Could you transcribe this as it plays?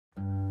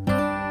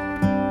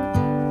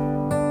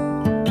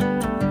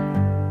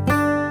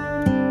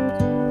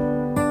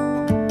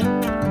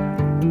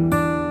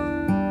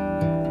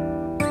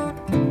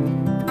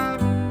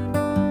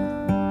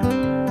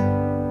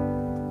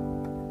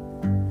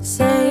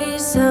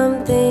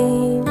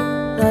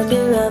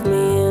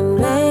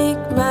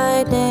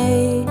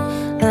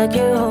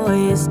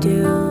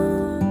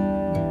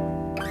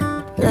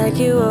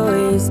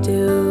always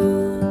do.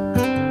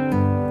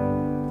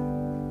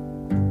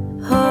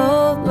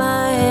 Hold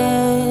my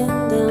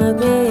hand and look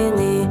me in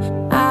the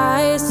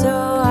eyes so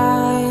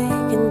I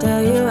can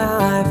tell you how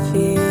I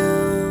feel.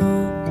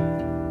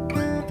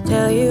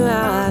 Tell you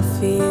how I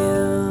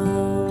feel.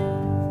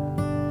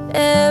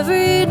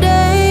 Every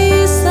day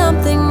is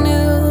something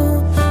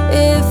new.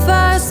 If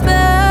I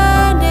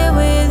spend it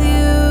with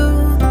you,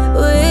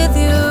 with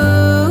you,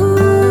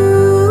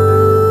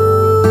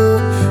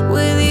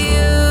 with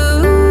you.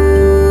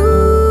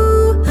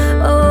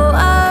 Oh,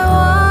 I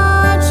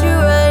want you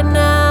right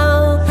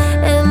now,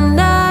 and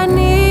I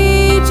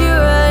need you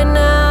right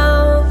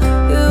now,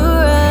 you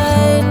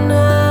right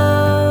now.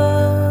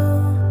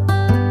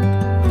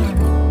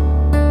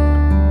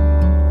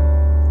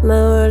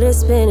 My world is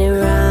spinning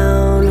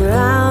round,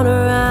 round,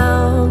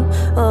 around.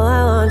 Oh,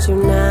 I want you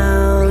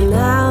now,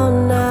 now,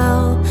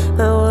 now.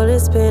 My world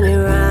is spinning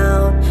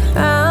round,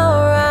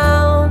 round,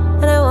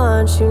 round. And I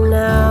want you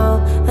now,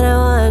 and I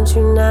want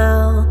you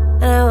now,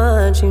 and I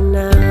want you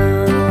now.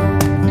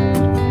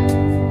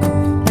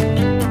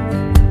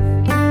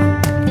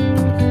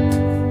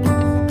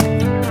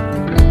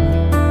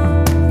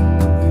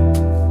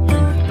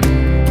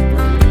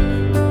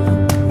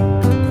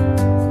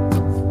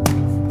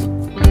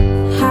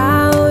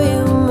 How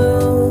you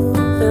move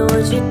and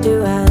what you do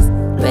has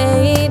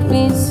made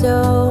me so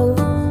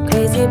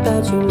crazy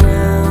about you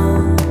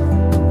now.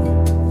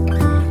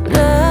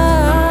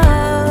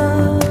 Now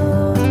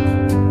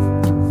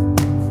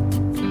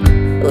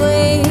we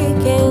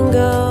can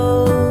go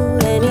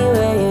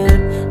anywhere you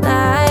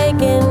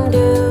like and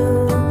do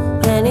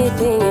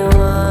anything you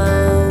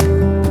want,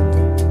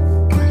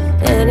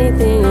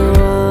 anything you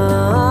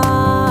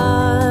want.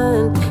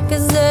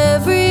 'Cause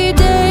every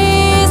day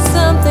is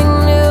something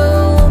new.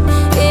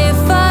 If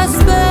I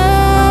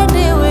spend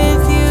it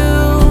with you,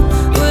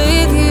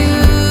 with you,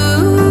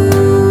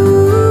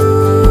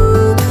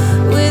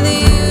 with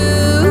you.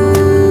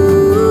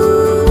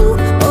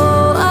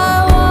 Oh, I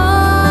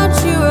want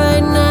you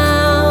right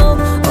now.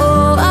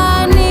 Oh,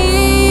 I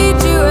need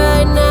you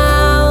right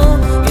now,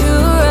 you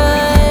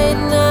right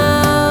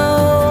now.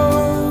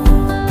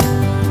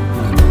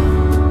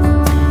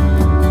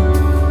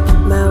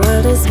 My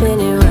world is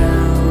spinning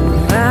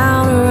round,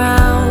 round,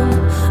 around.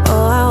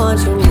 Oh, I want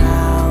you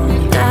now,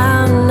 now,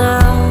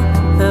 now.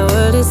 My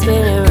world is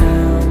spinning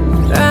round,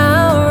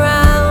 round,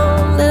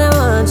 round. And I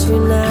want you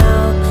now,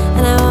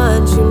 and I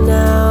want you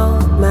now.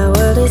 My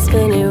world is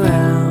spinning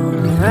round,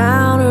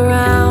 round,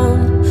 around.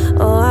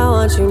 Oh, I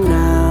want you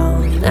now,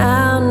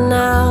 now,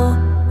 now.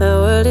 My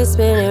world is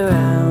spinning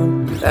round,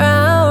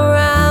 round,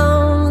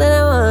 round. And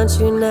I want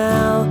you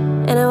now,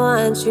 and I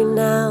want you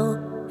now,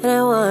 and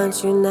I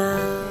want you now.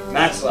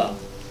 Maxwell,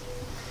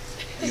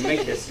 you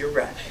make this your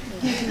breath.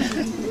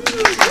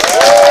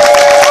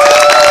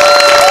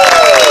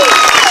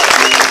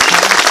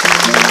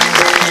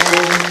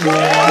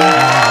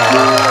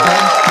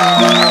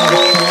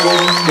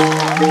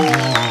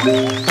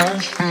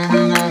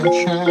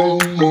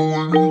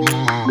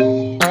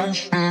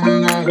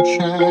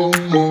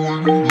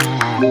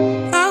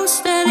 I was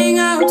standing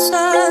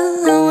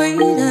outside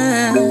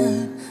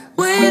waiting,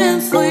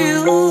 waiting for you.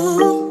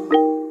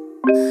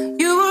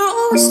 You were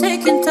always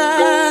taking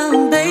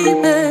time,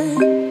 baby,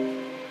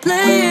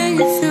 playing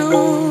it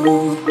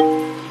through.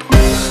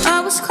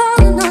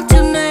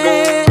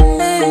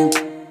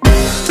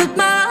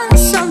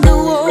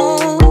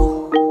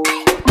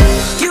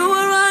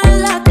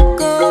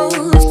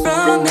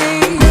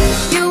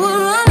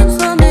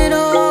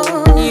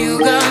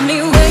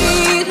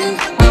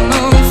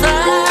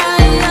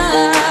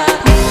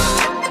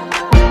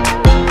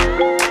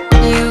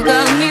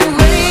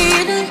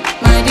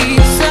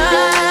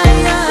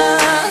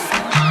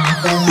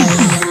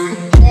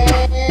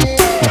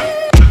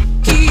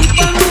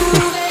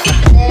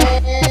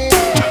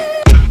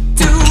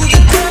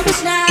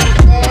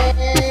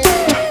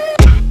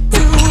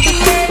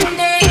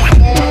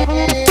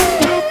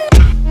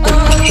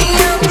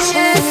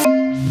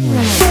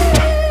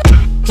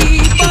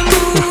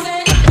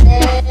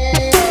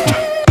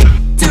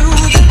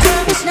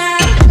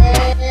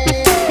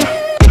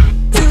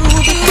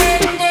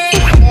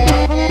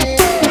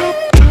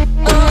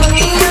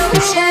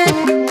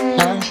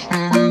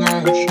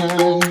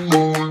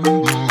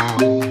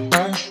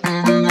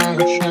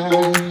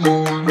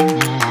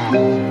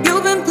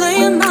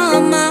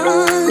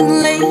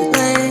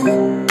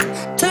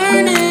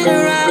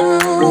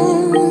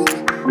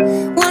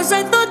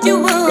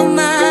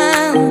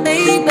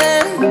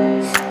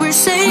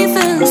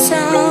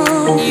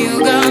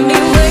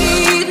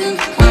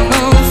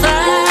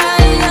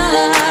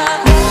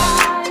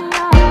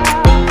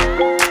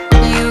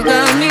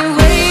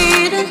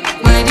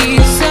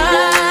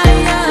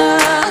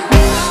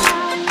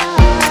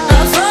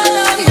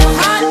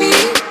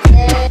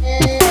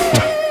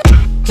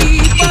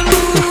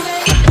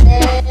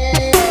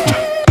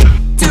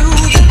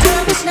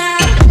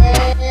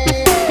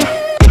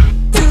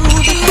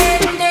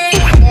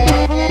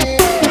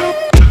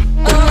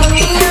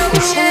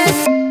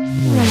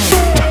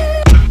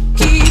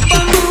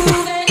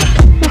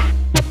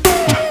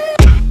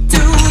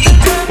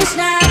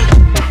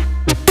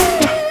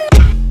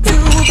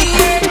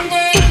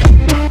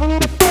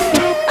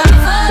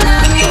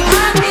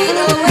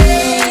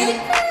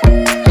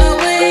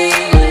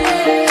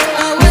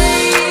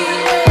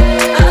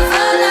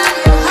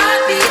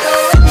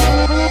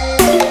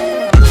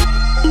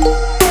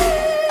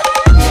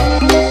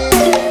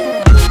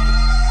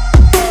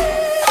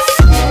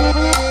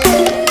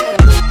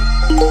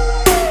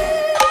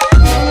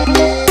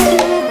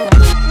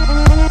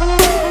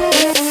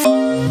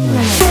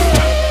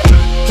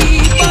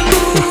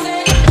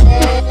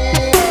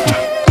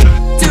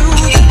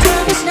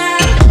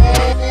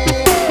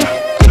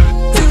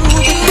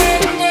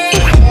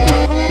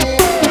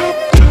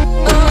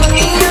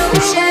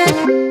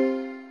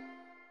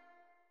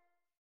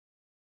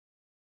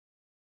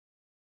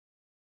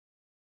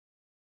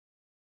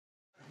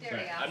 There we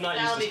go. I'm not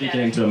That'll used to be speaking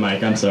better. into a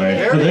mic, I'm sorry.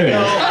 There it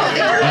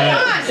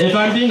is. If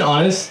I'm being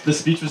honest, the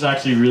speech was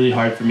actually really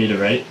hard for me to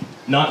write.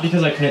 Not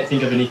because I couldn't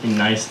think of anything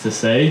nice to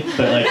say,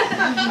 but like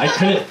I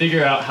couldn't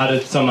figure out how to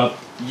sum up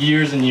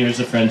years and years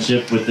of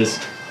friendship with this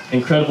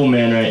incredible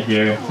man right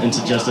here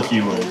into just a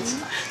few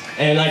words.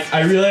 And like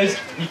I realized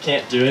you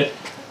can't do it,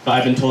 but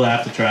I've been told I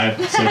have to try,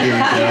 so here we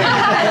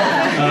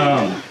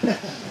go.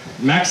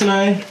 Max and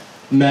I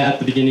met at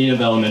the beginning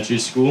of elementary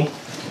school,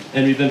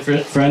 and we've been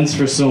friends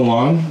for so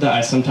long that I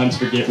sometimes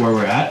forget where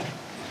we're at.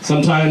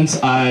 Sometimes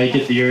I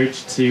get the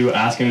urge to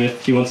ask him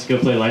if he wants to go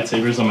play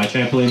lightsabers on my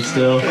trampoline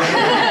still,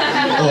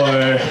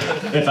 or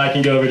if I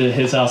can go over to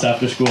his house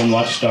after school and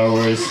watch Star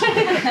Wars.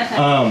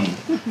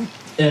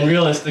 And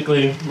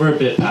realistically, we're a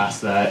bit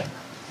past that.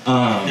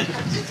 But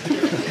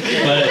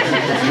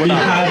we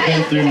have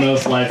been through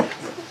most life,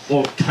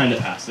 well, kind of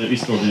past it, we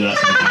still do that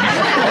sometimes.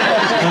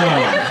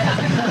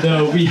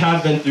 Though we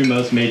have been through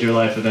most major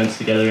life events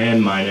together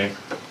and minor,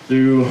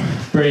 through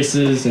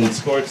braces and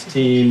sports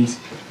teams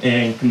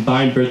and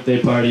combined birthday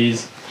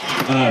parties.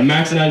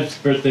 Max and I's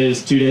birthday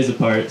is 2 days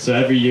apart, so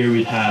every year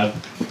we'd have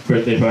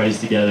birthday parties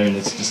together, and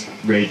it's just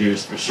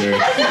ragers for sure.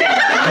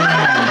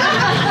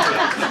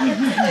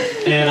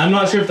 And I'm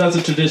not sure if that's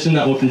a tradition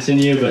that will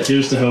continue, but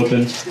here's to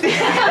hoping.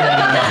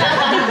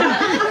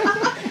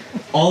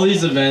 All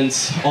these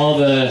events, all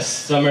the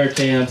summer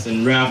camps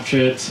and raft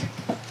trips,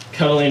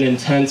 cuddling in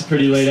tents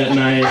pretty late at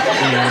night,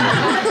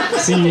 and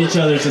seeing each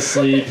other to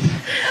sleep.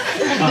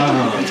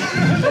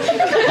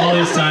 All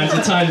these times,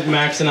 the times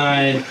Max and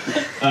I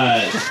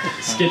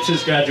skipped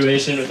his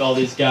graduation with all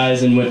these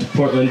guys and went to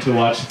Portland to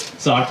watch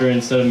soccer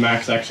instead of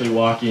Max actually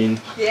walking.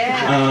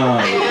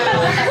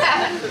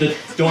 The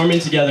dorming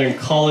together in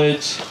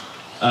college,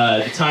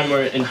 the time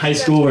where in high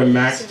school where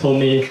Max told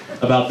me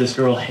about this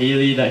girl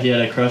Hayley that he had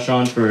a crush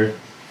on for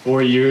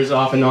 4 years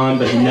off and on,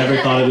 but he never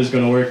thought it was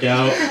going to work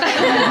out.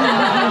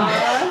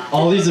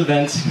 All these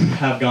events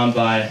have gone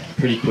by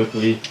pretty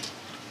quickly,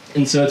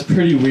 and so it's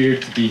pretty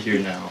weird to be here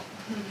now.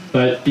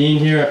 But being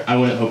here, I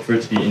wouldn't hope for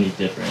it to be any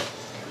different.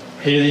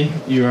 Hayley,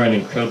 you are an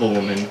incredible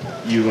woman.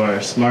 You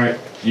are smart,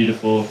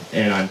 beautiful,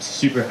 and I'm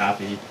super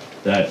happy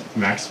that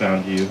Max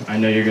found you. I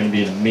know you're going to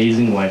be an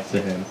amazing wife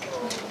to him,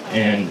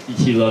 and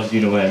he loves you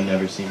in a way I've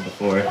never seen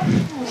before.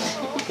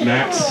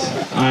 Max,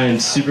 I am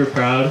super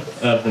proud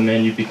of the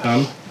man you've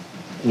become.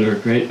 You're a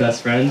great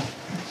best friend.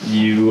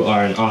 You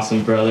are an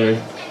awesome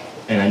brother,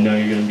 and I know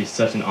you're going to be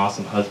such an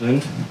awesome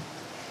husband.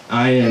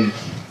 I am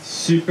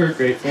super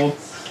grateful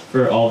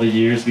for all the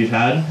years we've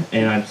had,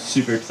 and I'm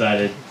super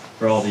excited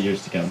for all the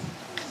years to come.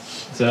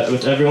 So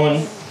with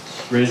everyone,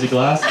 raise a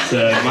glass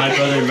to my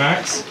brother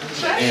Max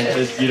and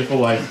his beautiful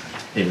wife,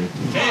 Hayley.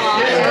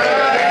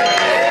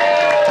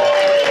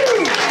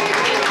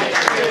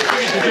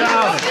 Good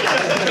job.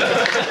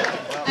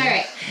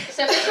 Alright,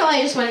 so first of all,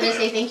 I just wanted to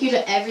say thank you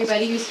to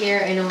everybody who's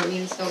here. I know it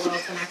means the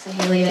world to Max and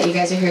Hayley that you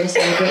guys are here to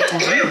celebrate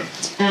them.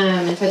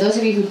 And for those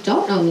of you who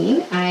don't know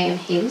me, I am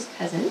Hayley's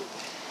cousin.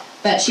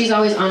 But she's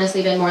always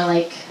honestly been more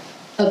like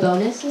a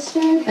bonus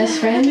sister, best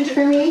friend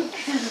for me.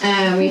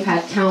 We've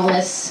had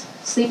countless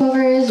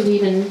sleepovers. We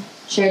even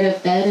shared a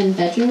bed and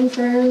bedroom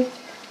for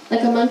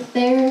like a month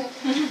there.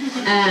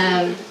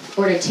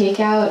 Ordered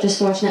takeout just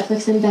to watch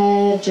Netflix in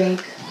bed,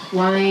 drink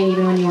wine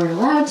even when you weren't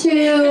allowed to,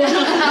 all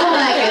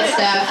that good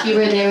stuff. You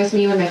were there with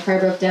me when my car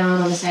broke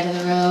down on the side of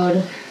the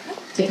road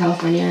to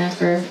California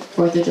for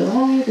 4th of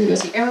July to go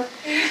see Arrow.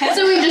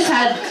 So we've just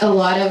had a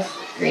lot of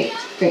great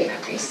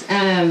memories.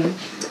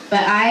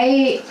 But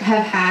I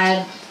have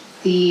had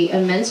the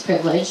immense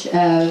privilege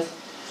of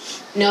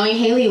knowing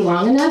Hayley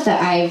long enough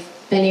that I've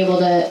been able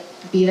to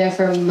be there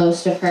for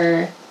most of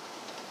her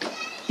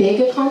big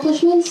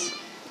accomplishments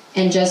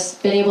and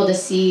just been able to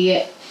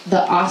see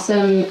the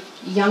awesome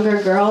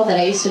younger girl that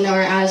I used to know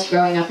her as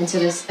growing up into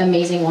this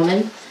amazing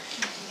woman.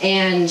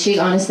 And she's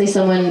honestly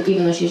someone,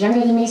 even though she's younger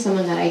than me,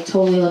 someone that I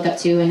totally look up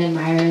to and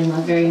admire and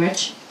love very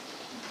much.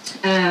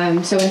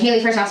 So when Hayley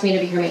first asked me to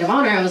be her maid of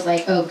honor, I was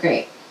like, oh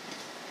great,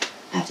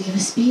 I have to give a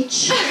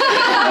speech.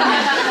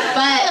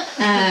 But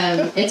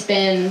it's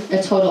been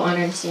a total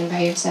honor to stand by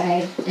your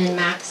side. And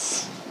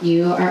Max,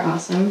 you are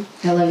awesome.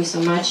 I love you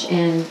so much,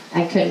 and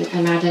I couldn't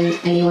imagine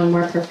anyone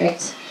more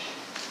perfect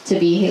to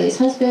be Hayley's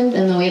husband,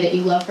 and the way that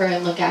you love her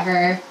and look at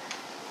her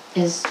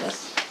is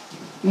just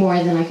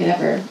more than I could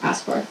ever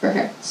ask for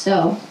her.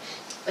 So,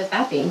 with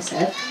that being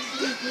said,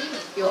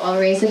 you'll all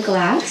raise a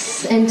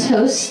glass and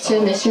toast to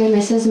Mr. and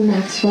Mrs.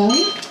 Maxwell.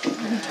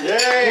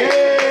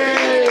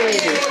 Yay!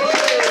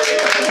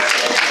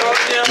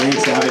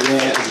 Thanks,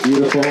 Abigail. It's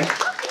beautiful.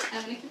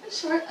 I'm gonna keep it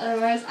short,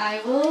 otherwise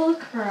I will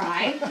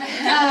cry.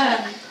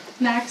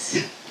 Max,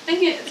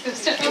 dang it, it's gonna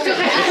start.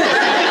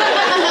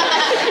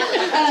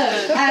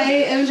 I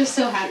am just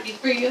so happy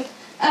for you.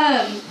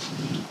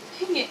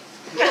 Dang it.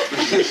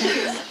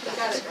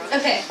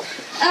 Okay.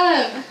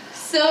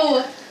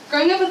 So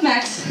growing up with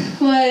Max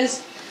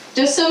was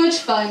just so much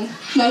fun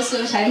most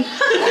of the time.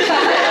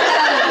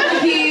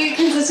 He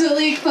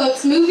consistently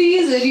quotes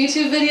movies and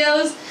YouTube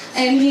videos,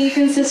 and he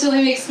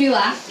consistently makes me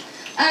laugh.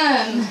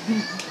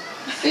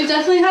 we've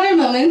definitely had our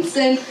moments,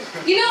 and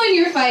you know when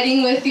you're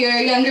fighting with your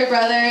younger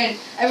brother and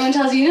everyone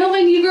tells you, you know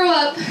when you grow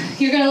up,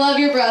 you're going to love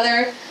your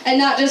brother, and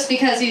not just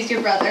because he's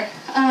your brother.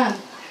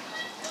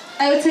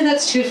 I would say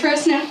that's true for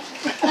us now.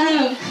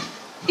 And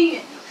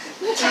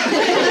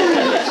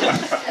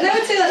I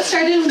would say that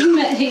started when we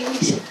met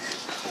Hayley.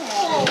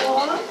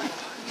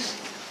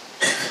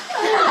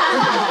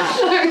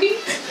 Sorry.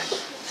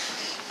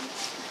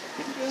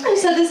 I've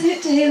said this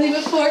to Hayley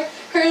before.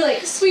 Her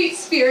like sweet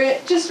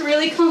spirit just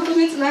really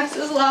compliments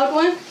Max's loud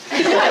one.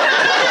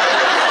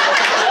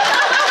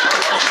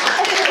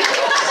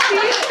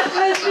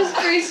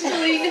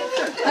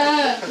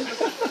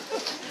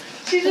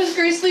 She just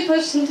gracefully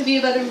pushed him to be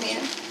a better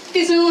man.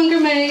 He's no longer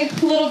my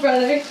little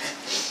brother.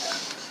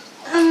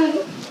 I'm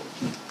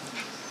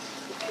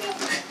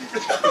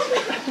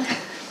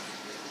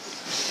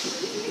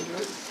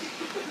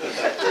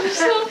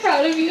so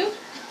proud of you.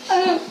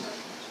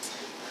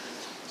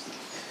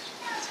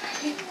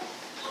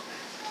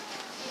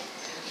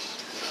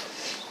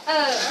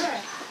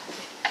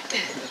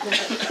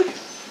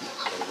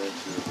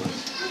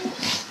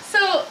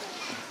 So,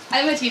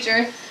 I'm a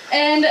teacher,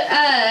 and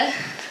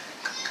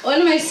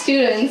one of my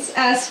students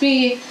asked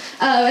me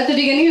at the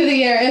beginning of the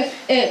year if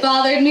it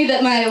bothered me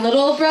that my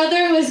little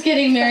brother was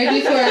getting married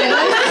before I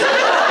was.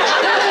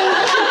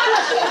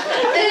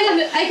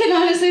 And I can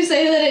honestly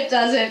say that it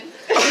doesn't,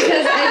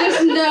 because I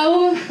just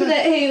know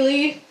that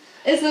Hayley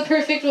is the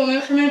perfect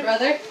woman for my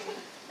brother,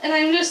 and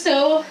I'm just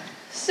so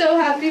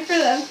happy for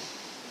them.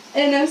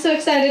 And I'm so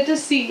excited to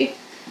see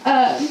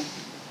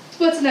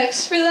what's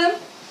next for them.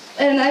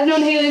 And I've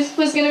known Hayley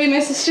was going to be my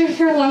sister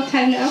for a long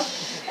time now.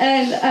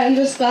 And I'm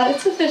just glad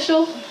it's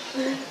official.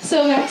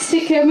 So Max,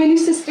 take care of my new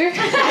sister.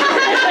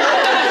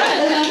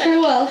 I love her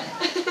well.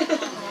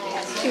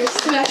 Cheers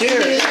to Max.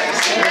 Cheers.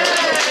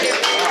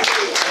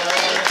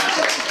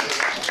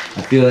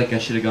 I feel like I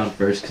should have gone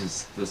first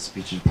because this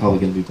speech is probably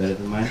going to be better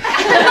than mine.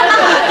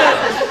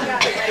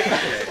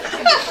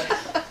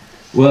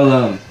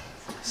 Well,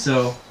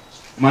 so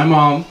my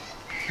mom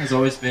has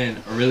always been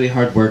a really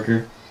hard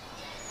worker,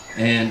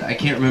 and I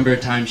can't remember a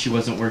time she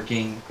wasn't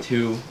working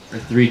 2 or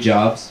 3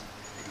 jobs.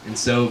 And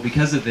so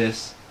because of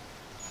this,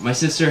 my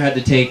sister had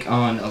to take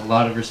on a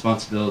lot of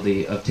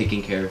responsibility of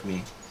taking care of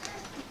me.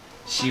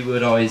 She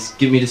would always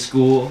get me to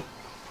school,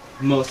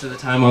 most of the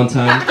time on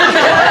time.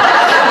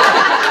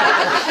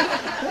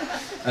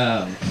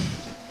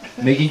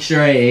 Making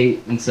sure I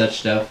ate and such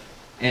stuff.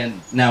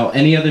 And now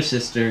any other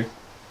sister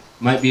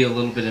might be a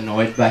little bit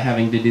annoyed by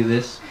having to do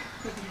this.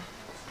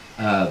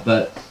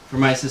 But for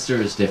my sister,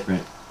 it was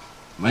different.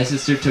 My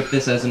sister took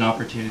this as an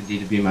opportunity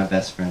to be my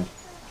best friend.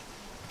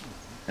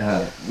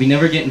 We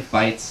never get in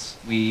fights.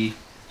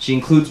 She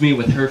includes me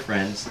with her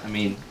friends. I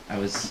mean, I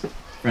was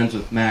friends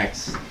with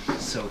Max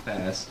so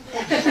fast.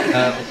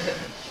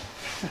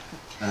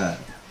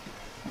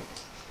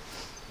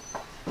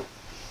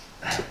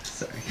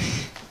 Sorry.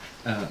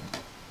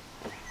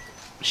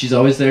 She's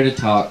always there to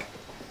talk,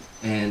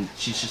 and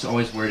she's just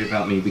always worried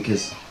about me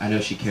because I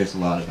know she cares a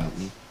lot about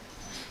me.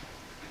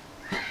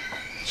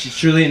 She's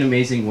truly an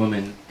amazing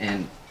woman,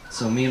 and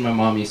so me and my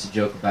mom used to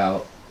joke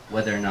about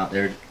whether or not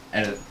there'd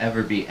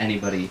ever be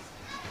anybody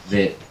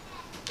that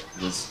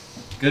was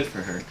good for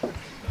her.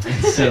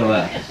 And so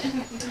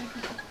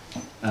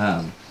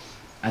I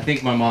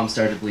think my mom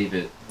started to believe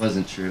it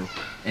wasn't true,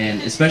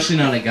 and especially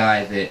not a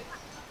guy that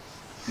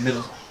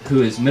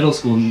whose middle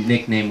school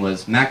nickname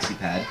was Maxi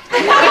Pad.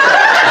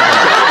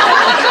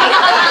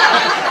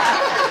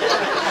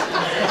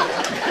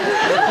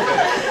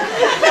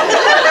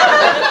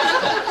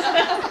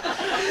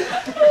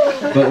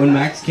 But when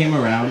Max came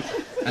around,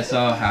 I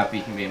saw how happy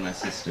he made my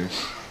sister.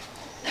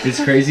 His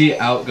crazy,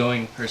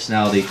 outgoing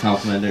personality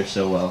complimented her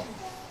so well.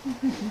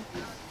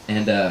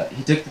 And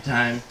he took the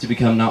time to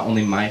become not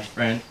only my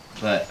friend,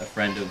 but a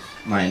friend of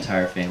my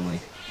entire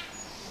family.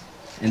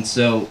 And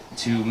so,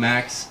 to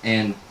Max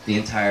and the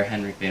entire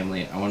Henry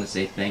family, I want to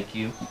say thank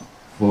you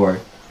for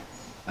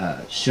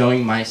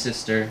showing my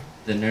sister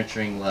the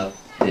nurturing love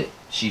that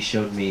she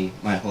showed me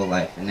my whole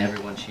life and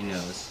everyone she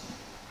knows.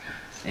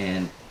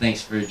 And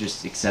thanks for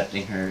just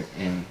accepting her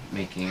and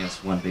making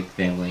us one big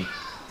family.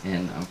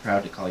 And I'm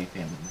proud to call you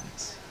family,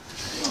 Max.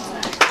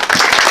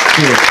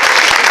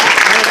 Cheers.